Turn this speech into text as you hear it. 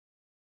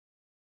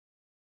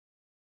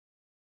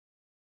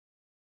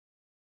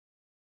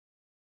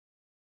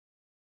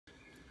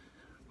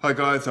Hi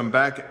guys, I'm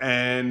back,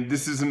 and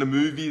this isn't a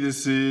movie.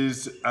 This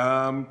is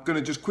going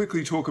to just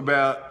quickly talk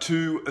about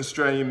two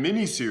Australian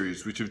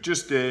miniseries which have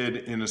just aired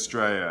in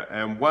Australia,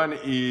 and one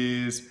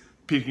is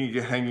Picnic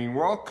at Hanging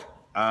Rock,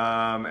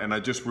 and I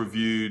just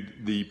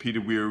reviewed the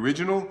Peter Weir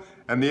original,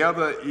 and the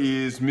other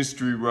is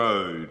Mystery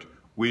Road,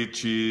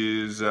 which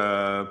is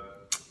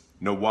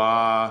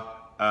noir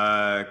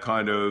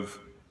kind of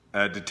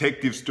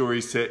detective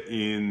story set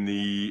in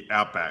the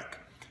Outback.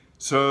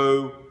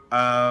 So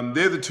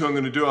they're the two I'm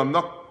going to do. I'm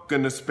not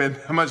going to spend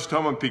that much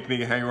time on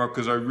Picnic at Hanging Rock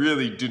because I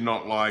really did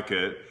not like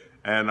it,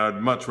 and I'd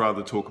much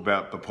rather talk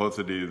about the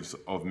positives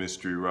of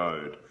Mystery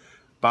Road.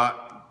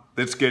 But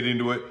let's get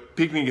into it.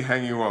 Picnic at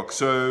Hanging Rock.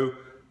 So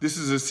this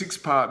is a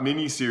 6-part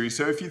mini-series.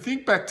 So if you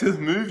think back to the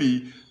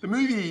movie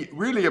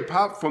really,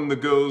 apart from the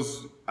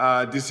girls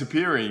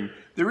disappearing,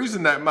 there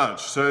isn't that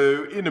much.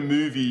 So in a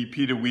movie,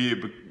 Peter Weir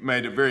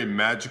made it very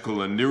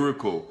magical and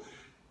lyrical.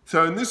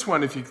 So in this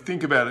one, if you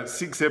think about it,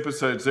 6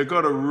 episodes, they've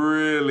got to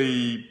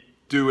really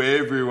do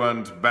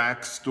everyone's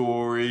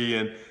backstory,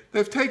 and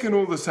they've taken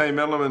all the same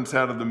elements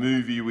out of the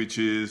movie, which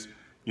is,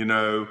 you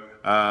know,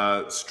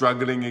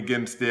 struggling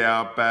against the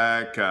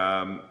Outback,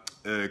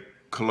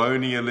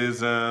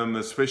 colonialism,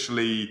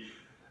 especially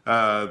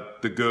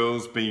the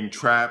girls being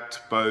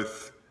trapped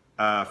both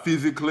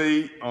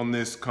physically on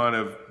this kind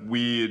of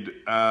weird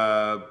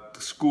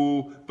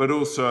school, but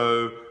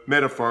also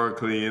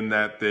metaphorically in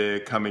that they're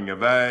coming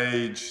of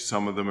age.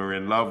 Some of them are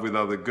in love with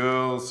other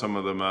girls, some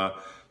of them are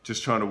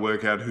just trying to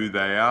work out who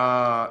they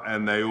are,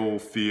 and they all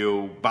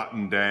feel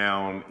buttoned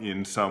down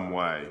in some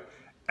way.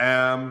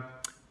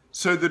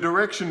 So the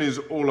direction is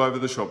all over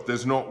the shop.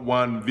 There's not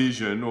one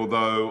vision,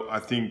 although I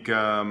think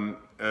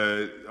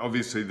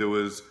obviously there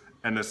was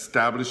an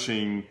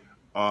establishing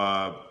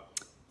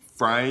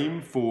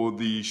frame for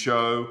the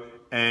show,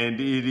 and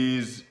it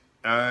is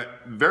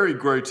very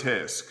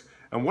grotesque.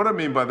 And what I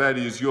mean by that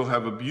is you'll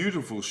have a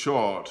beautiful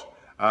shot,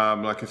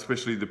 like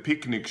especially the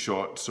picnic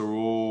shots are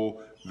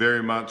all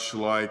very much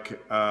like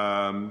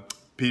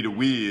Peter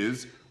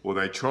Weir's, or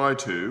they try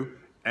to,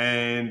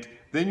 and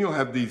then you'll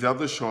have these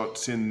other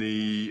shots in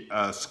the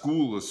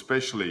school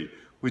especially,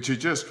 which are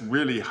just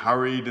really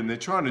hurried, and they're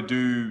trying to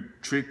do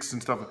tricks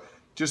and stuff.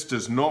 Just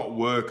does not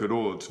work at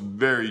all. It's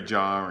very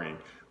jarring.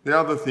 The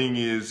other thing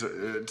is,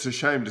 it's a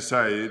shame to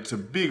say, it's a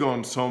big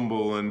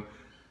ensemble, and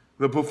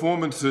the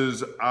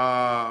performances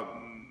are,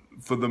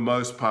 for the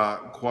most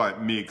part, quite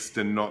mixed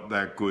and not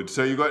that good.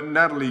 So you've got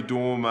Natalie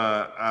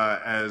Dormer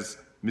as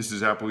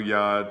Mrs.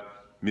 Appleyard,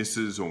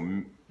 Mrs.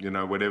 or, you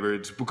know, whatever.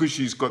 It's because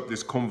she's got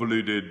this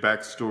convoluted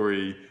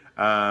backstory.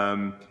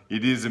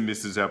 It is a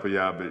Mrs.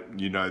 Appleyard, but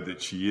you know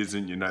that she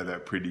isn't. You know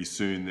that pretty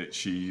soon that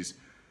she's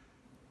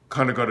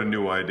kind of got a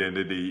new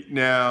identity.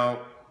 Now,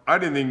 I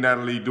didn't think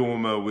Natalie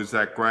Dormer was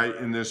that great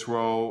in this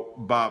role,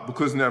 but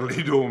because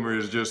Natalie Dormer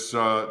is just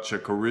such a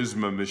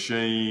charisma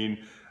machine,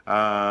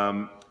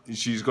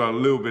 she's got a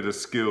little bit of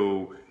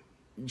skill.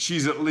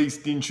 She's at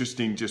least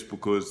interesting just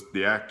because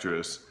the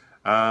actress.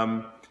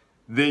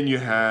 Then you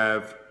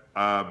have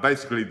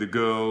basically the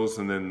girls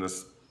and then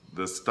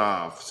the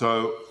staff.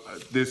 So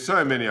there's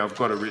so many, I've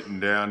got it written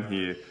down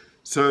here.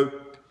 So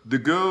the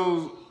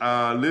girls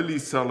are Lily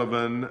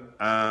Sullivan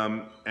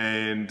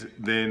and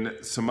then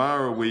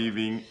Samara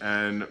Weaving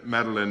and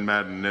Madeline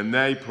Madden, and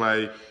they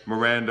play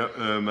Miranda,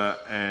 Irma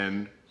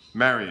and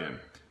Marion.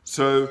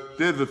 So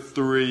they're the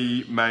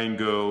 3 main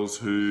girls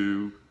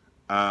who,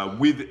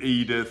 with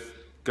Edith,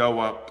 go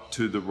up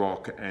to the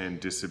rock and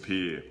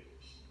disappear.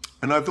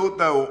 And I thought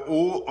they were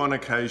all on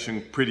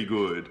occasion pretty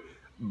good,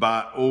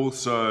 but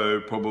also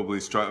probably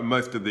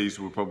most of these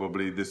were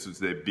probably, this is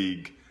their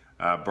big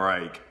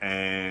break,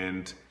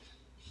 and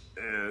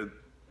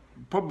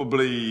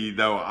probably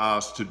they were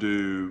asked to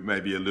do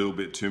maybe a little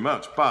bit too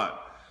much.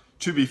 But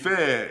to be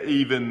fair,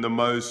 even the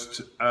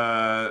most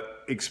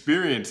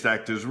experienced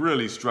actors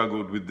really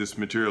struggled with this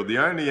material. The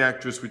only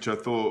actress which I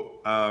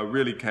thought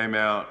really came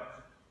out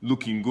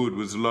looking good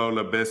was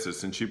Lola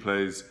Bessis, and she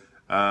plays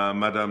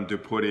Madame de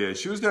Poirier.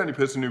 She was the only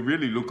person who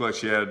really looked like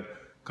she had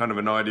kind of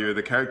an idea of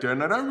the character,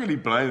 and I don't really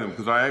blame them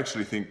because I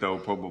actually think they were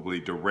probably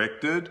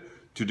directed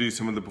to do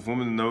some of the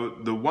performance.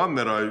 The one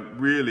that I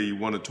really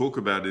want to talk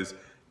about is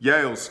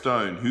Yale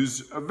Stone,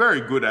 who's a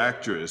very good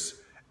actress,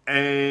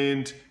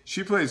 and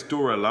she plays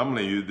Dora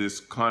Lumley, who's this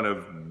kind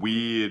of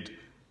weird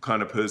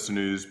kind of person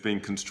who's been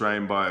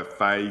constrained by her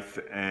faith,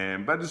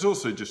 but is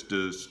also just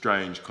a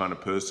strange kind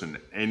of person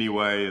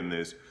anyway, and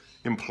there's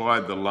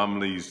implied the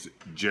Lumleys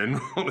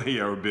generally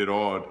are a bit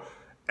odd.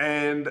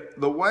 And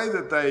the way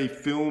that they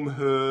film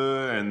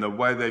her and the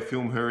way they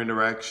film her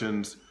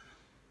interactions,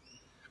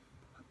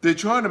 they're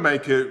trying to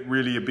make it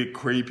really a bit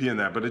creepy in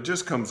that, but it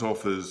just comes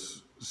off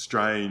as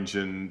strange,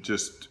 and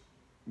just,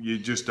 you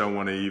just don't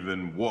want to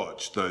even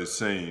watch those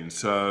scenes.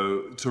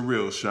 So it's a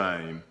real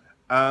shame.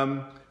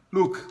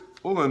 Look,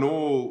 all in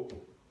all,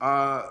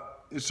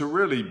 it's a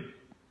really,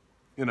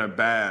 you know,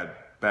 bad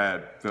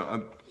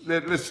film.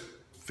 Let's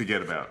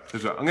forget about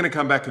it. I'm going to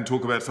come back and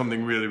talk about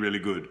something really, really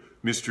good.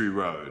 Mystery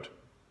Road.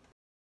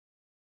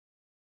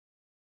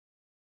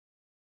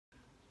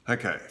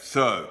 Okay,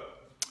 so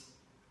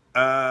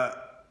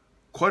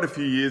quite a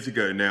few years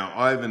ago now,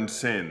 Ivan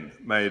Sen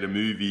made a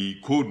movie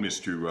called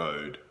Mystery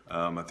Road.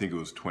 I think it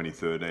was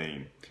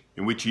 2013,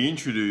 in which he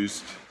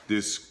introduced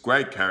this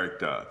great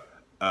character,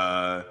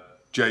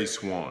 Jay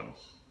Swan,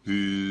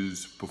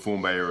 who's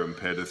performed by Aaron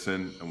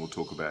Pedersen, and we'll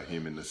talk about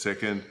him in a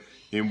second,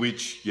 in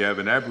which you have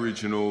an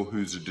Aboriginal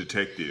who's a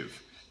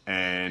detective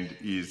and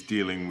is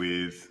dealing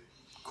with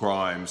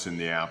crimes in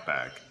the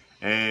Outback.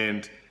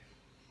 And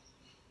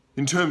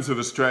in terms of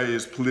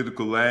Australia's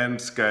political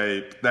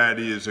landscape, that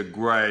is a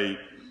great,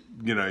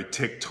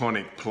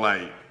 tectonic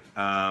plate,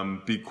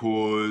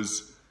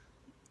 because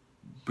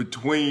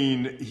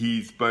between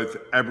he's both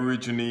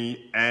Aborigine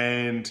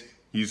and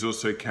he's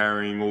also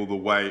carrying all the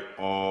weight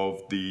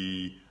of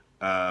the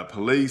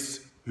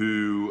police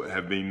who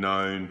have been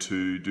known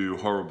to do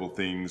horrible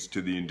things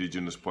to the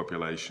Indigenous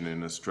population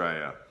in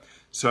Australia.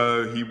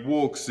 So he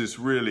walks this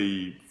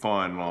really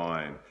fine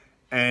line.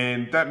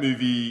 And that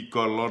movie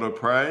got a lot of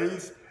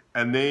praise.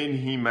 And then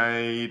he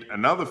made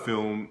another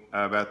film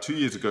about 2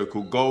 years ago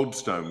called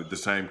Goldstone with the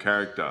same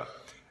character.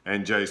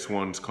 And Jay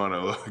Swan's kind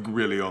of like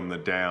really on the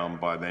down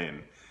by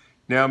then.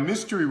 Now,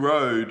 Mystery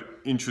Road,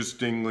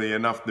 interestingly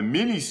enough, the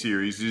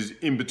mini-series is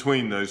in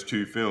between those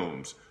two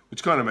films,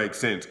 which kind of makes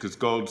sense because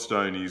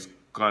Goldstone is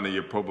kind of,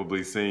 you're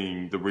probably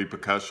seeing the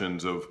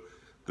repercussions of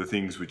the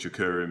things which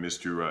occur in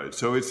Mystery Road.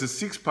 So it's a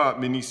 6-part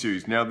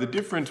mini-series. Now, the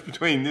difference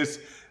between this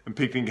and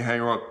Picnic at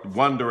Hang Rock,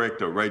 one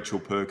director, Rachel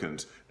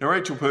Perkins. Now,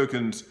 Rachel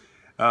Perkins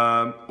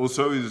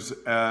also is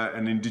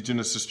an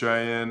Indigenous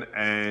Australian,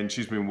 and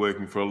she's been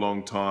working for a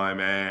long time,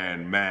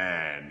 and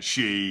man,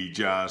 she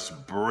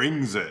just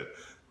brings it.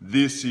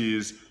 This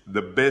is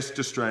the best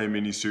Australian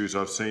miniseries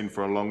I've seen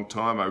for a long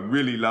time. I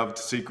really loved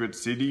Secret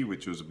City,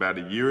 which was about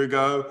a year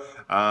ago.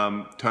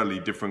 Totally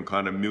different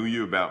kind of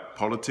milieu about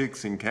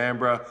politics in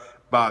Canberra,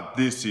 but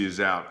this is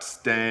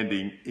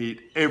outstanding at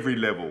every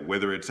level,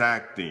 whether it's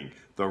acting,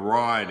 the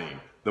writing,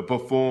 the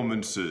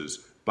performances.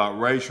 But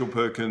Rachel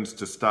Perkins,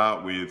 to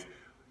start with,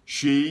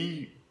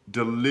 she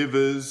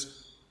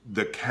delivers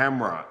the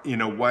camera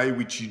in a way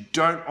which you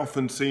don't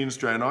often see in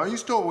Australia. And I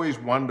used to always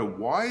wonder,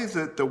 why is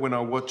it that when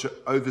I watch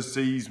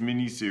overseas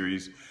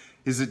miniseries,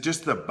 is it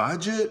just the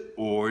budget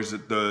or is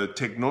it the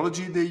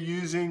technology they're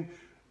using?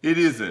 It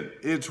isn't.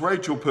 It's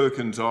Rachel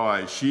Perkins'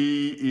 eye.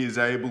 She is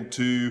able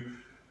to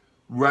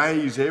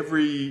raise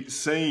every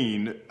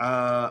scene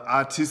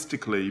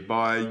artistically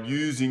by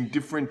using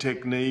different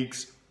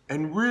techniques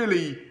and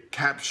really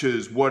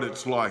captures what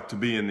it's like to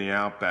be in the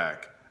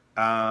Outback.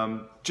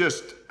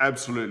 Just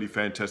absolutely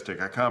fantastic.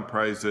 I can't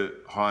praise it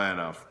high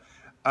enough.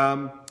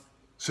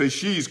 So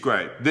she's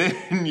great.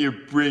 Then you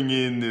bring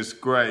in this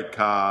great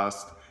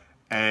cast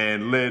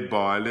and led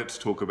by, let's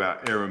talk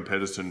about Aaron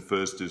Pedersen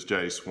first as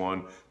Jay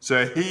Swan.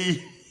 So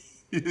he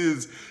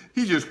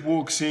just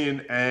walks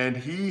in and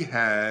he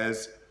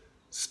has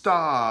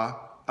star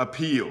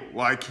appeal.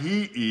 Like,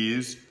 he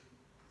is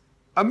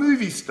a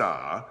movie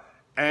star,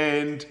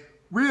 and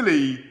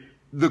really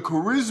the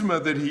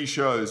charisma that he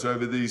shows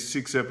over these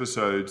 6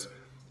 episodes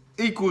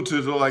equal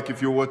to like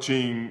if you're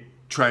watching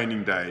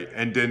Training Day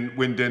and then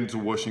when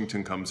Denzel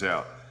Washington comes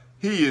out.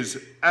 He is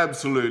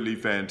absolutely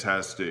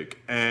fantastic,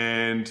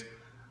 and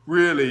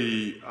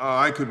really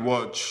I could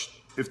watch,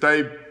 if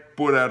they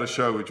brought out a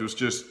show which was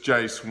just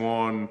Jay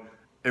Swan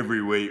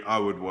every week, I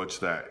would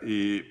watch that.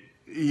 He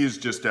is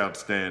just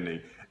outstanding,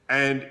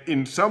 and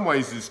in some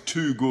ways is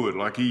too good.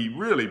 Like, he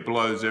really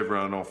blows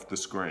everyone off the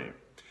screen.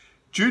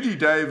 Judy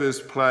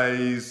Davis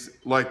plays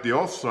like the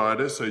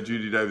Offsider. So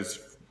Judy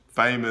Davis,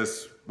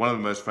 famous, one of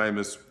the most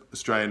famous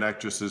Australian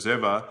actresses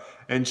ever,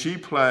 and she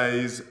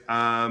plays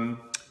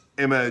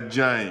Emma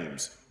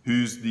James,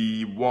 who's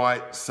the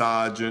white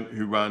sergeant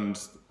who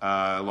runs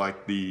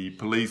like the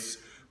police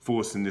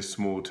force in this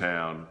small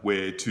town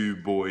where 2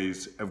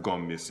 boys have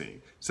gone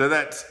missing. So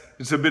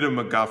it's a bit of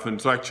MacGuffin.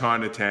 It's like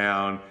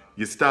Chinatown.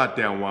 You start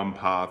down one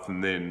path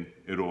and then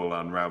it all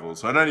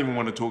unravels. I don't even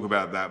want to talk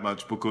about that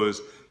much because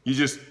you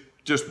just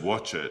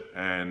watch it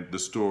and the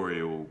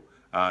story will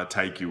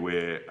take you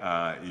where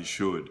it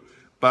should.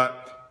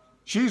 But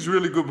she's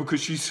really good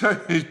because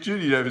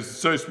Judy Davis is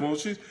so small.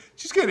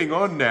 She's getting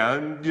on now,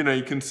 and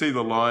you can see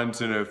the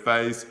lines in her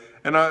face.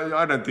 And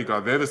I don't think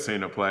I've ever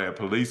seen her play a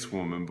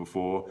policewoman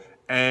before.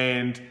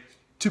 And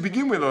to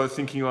begin with, I was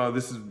thinking, oh,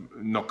 this is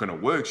not going to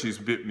work. She's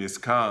a bit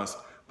miscast.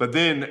 But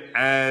then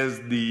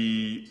as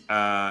the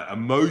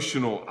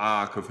emotional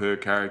arc of her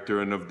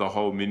character and of the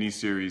whole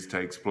miniseries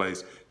takes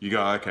place, you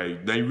go, okay,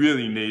 they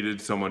really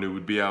needed someone who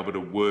would be able to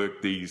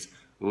work these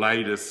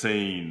later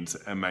scenes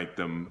and make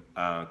them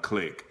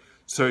click.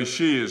 So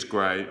she is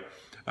great.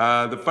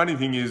 The funny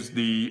thing is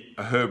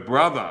her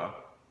brother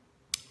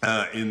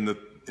in the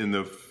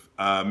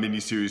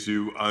miniseries,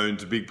 who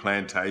owns a big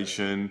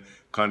plantation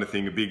kind of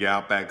thing, a big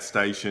outback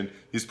station,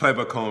 is played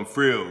by Colin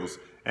Friels.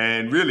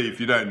 And really, if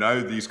you don't know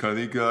these kind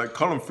of things,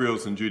 Colin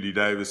Friels and Judy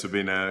Davis have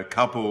been a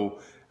couple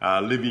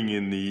living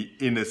in the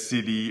inner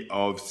city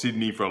of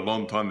Sydney for a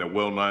long time. They're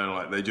well known,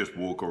 like they just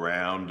walk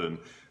around and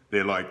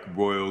they're like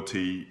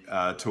royalty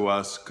to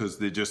us because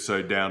they're just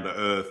so down to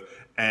earth.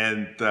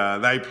 And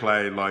they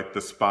play like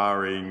the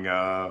sparring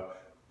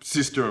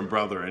sister and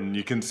brother, and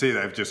you can see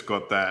they've just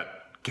got that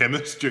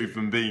chemistry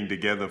from being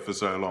together for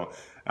so long.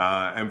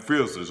 And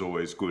Friels is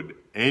always good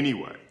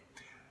anyway.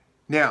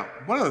 Now,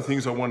 one of the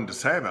things I wanted to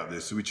say about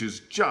this, which is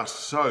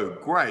just so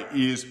great,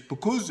 is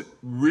because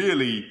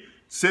really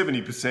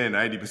 70%,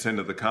 80%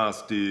 of the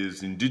cast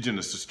is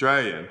Indigenous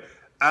Australian,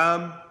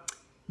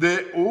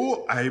 they're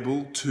all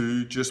able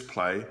to just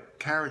play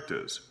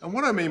characters. And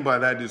what I mean by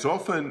that is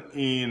often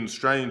in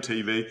Australian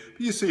TV,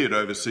 but you see it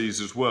overseas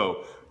as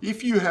well,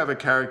 if you have a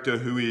character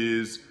who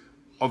is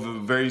of a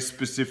very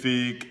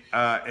specific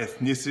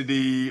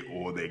ethnicity,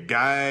 or they're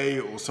gay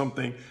or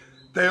something,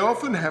 they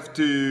often have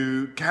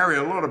to carry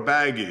a lot of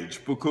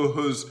baggage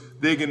because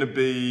they're going to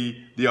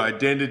be the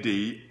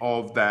identity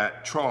of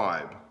that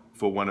tribe,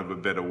 for want of a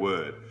better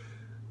word.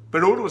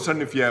 But all of a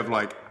sudden, if you have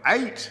like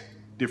 8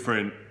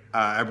 different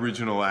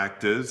Aboriginal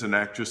actors and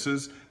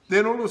actresses,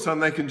 then all of a sudden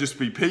they can just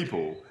be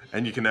people.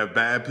 And you can have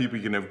bad people,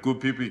 you can have good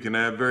people, you can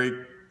have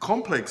very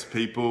complex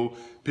people,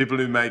 people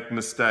who make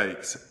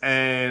mistakes.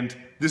 And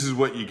this is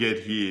what you get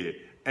here.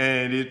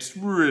 And it's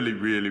really,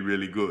 really,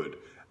 really good.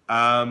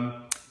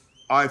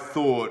 I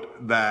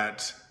thought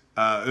that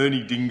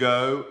Ernie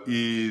Dingo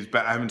is,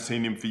 but I haven't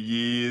seen him for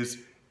years.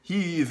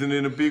 He isn't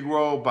in a big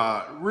role,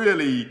 but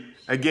really,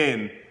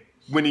 again,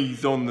 when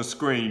he's on the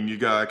screen, you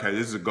go, okay,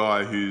 this is a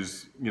guy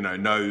who's, you know,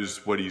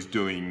 knows what he's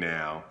doing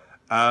now.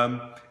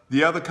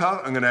 The other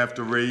cast I'm going to have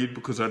to read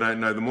because I don't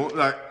know them all.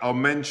 Like, I'll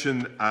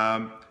mention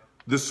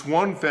the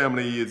Swan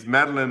family is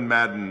Madeline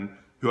Madden,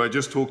 who I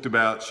just talked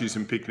about. She's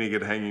in Picnic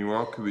at Hanging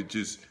Rock, which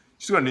is,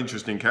 she's got an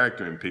interesting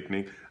character in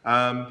Picnic.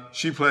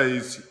 She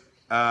plays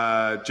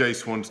Jay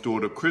Swan's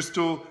daughter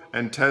Crystal,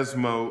 and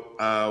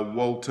Tasmo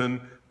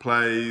Walton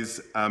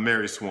plays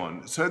Mary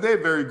Swan. So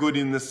they're very good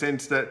in the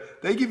sense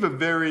that they give a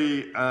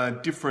very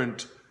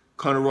different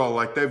kind of role.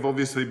 Like, they've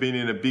obviously been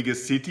in a bigger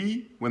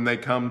city. When they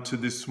come to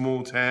this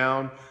small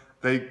town,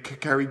 they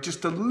carry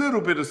just a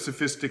little bit of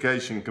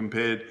sophistication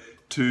compared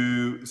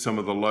to some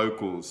of the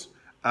locals.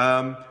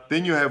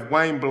 Then you have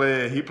Wayne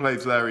Blair, he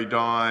plays Larry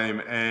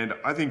Dime, and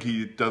I think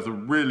he does a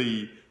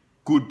really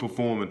good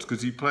performance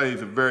because he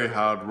plays a very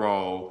hard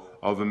role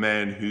of a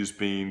man who's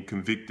been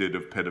convicted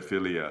of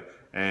pedophilia.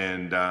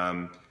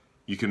 And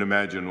you can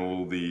imagine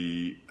all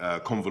the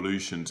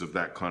convolutions of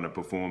that kind of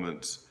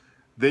performance.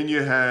 Then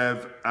you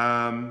have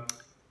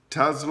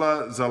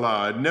Tazla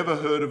Zala. I'd never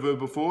heard of her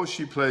before.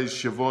 She plays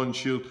Siobhan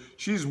Shield.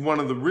 She's one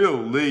of the real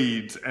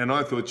leads, and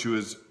I thought she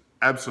was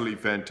absolutely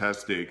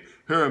fantastic.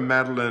 Her and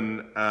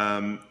Madeline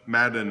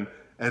Madden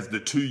as the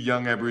 2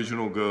 young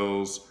Aboriginal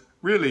girls,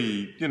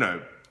 really, you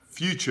know,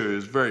 future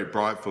is very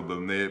bright for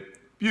them. They're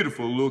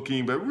beautiful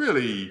looking, but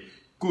really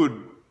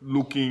good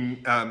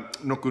looking,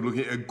 not good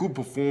looking, good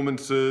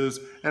performances,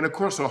 and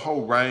across a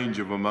whole range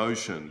of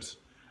emotions.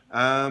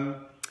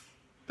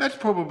 That's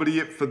probably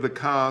it for the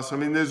cast. I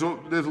mean, there's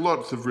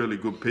lots of really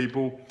good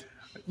people.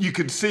 You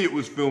could see it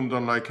was filmed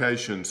on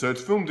location. So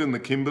it's filmed in the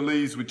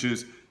Kimberleys, which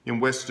is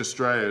in West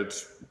Australia.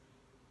 It's,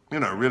 you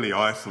know, really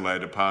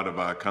isolated part of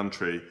our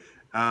country.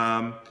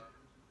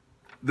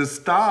 The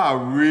star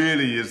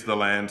really is the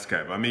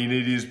landscape. I mean,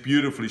 it is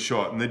beautifully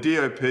shot. And the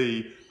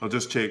DOP, I'll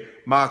just check,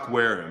 Mark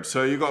Wareham.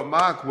 So you got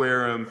Mark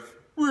Wareham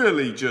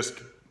really just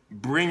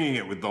bringing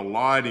it with the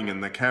lighting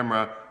and the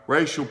camera.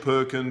 Rachel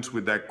Perkins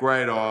with that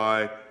great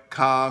eye,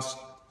 cast,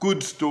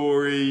 good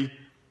story.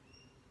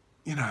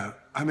 You know,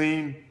 I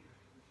mean,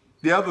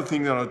 the other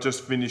thing that I'll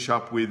just finish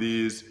up with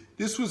is,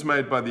 this was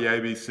made by the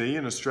ABC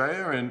in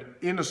Australia, and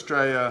in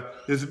Australia,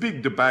 there's a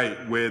big debate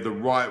where the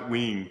right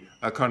wing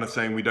are kind of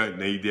saying we don't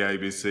need the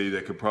ABC,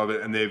 they could private,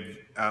 and they've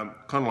kind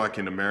of like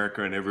in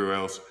America and everywhere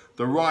else,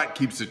 the right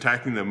keeps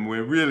attacking them,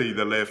 where really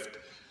the left,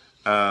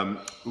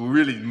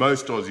 really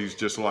most Aussies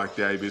just like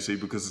the ABC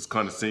because it's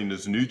kind of seen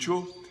as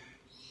neutral.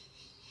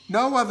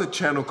 No other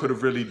channel could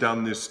have really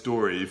done this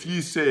story. If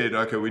you said,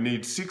 okay, we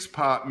need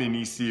 6-part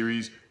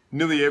mini-series,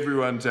 nearly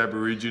everyone's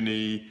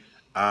Aborigine,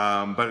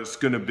 but it's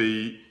going to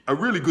be a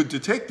really good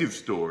detective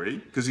story,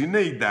 because you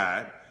need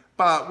that,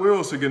 but we're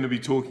also going to be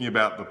talking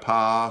about the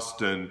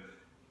past and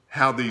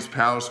how these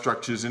power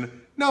structures, and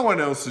no one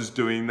else is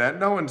doing that.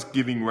 No one's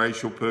giving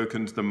Rachel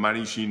Perkins the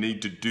money she needs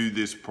to do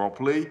this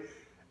properly,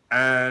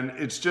 and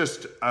it's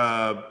just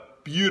a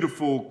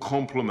beautiful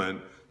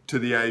compliment to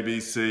the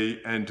ABC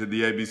and to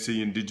the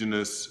ABC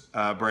Indigenous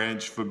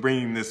branch for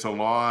bringing this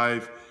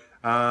alive.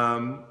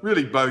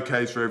 Really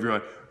bouquets for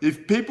everyone.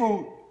 If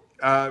people,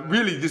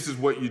 really this is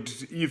what you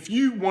do. If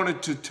you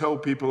wanted to tell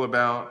people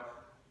about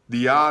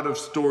the art of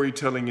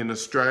storytelling in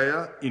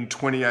Australia in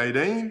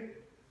 2018,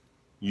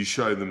 you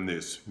show them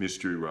this,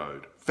 Mystery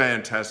Road.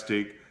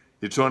 Fantastic.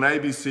 It's on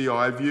ABC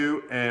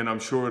iView, and I'm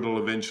sure it'll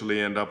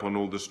eventually end up on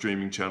all the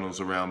streaming channels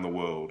around the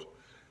world.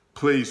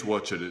 Please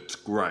watch it, it's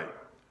great.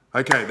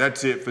 Okay,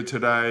 that's it for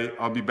today.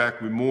 I'll be back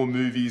with more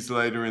movies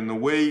later in the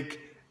week.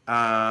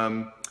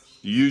 The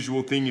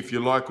usual thing, if you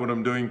like what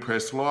I'm doing,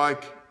 press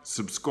like,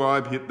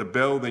 subscribe, hit the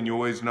bell, then you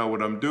always know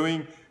what I'm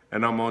doing.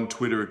 and I'm on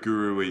Twitter at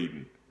Guru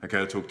Eden. Okay,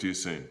 I'll talk to you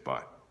soon.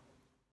 Bye.